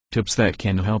Tips that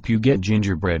can help you get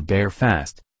Gingerbread Bear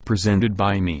fast, presented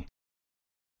by me.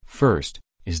 First,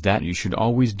 is that you should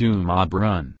always do mob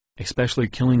run, especially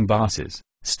killing bosses.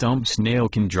 Stump Snail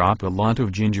can drop a lot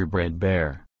of Gingerbread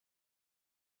Bear.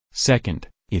 Second,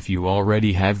 if you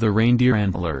already have the reindeer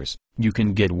antlers, you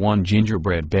can get one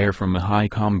Gingerbread Bear from a high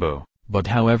combo, but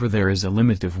however there is a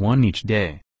limit of one each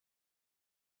day.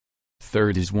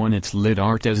 Third is Onett's lit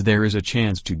art, as there is a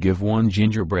chance to give one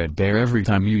Gingerbread Bear every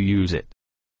time you use it.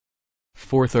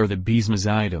 Fourth are the Beesmas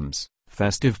items.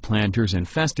 Festive planters and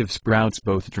festive sprouts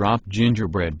both drop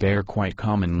Gingerbread Bear quite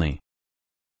commonly.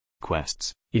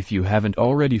 Quests. If you haven't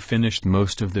already finished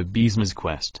most of the Beesmas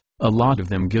quest, a lot of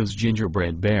them gives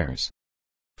Gingerbread Bears.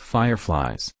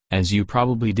 Fireflies. As you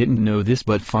probably didn't know this,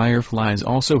 but Fireflies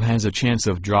also has a chance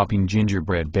of dropping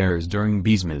Gingerbread Bears during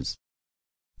Beesmas.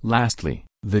 Lastly,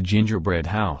 the Gingerbread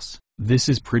House. This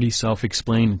is pretty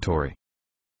self-explanatory.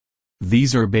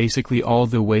 These are basically all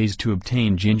the ways to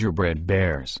obtain Gingerbread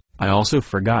Bears. I also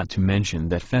forgot to mention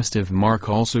that Festive Mark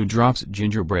also drops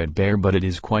Gingerbread Bear, but it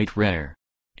is quite rare.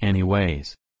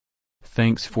 Anyways.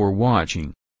 Thanks for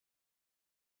watching.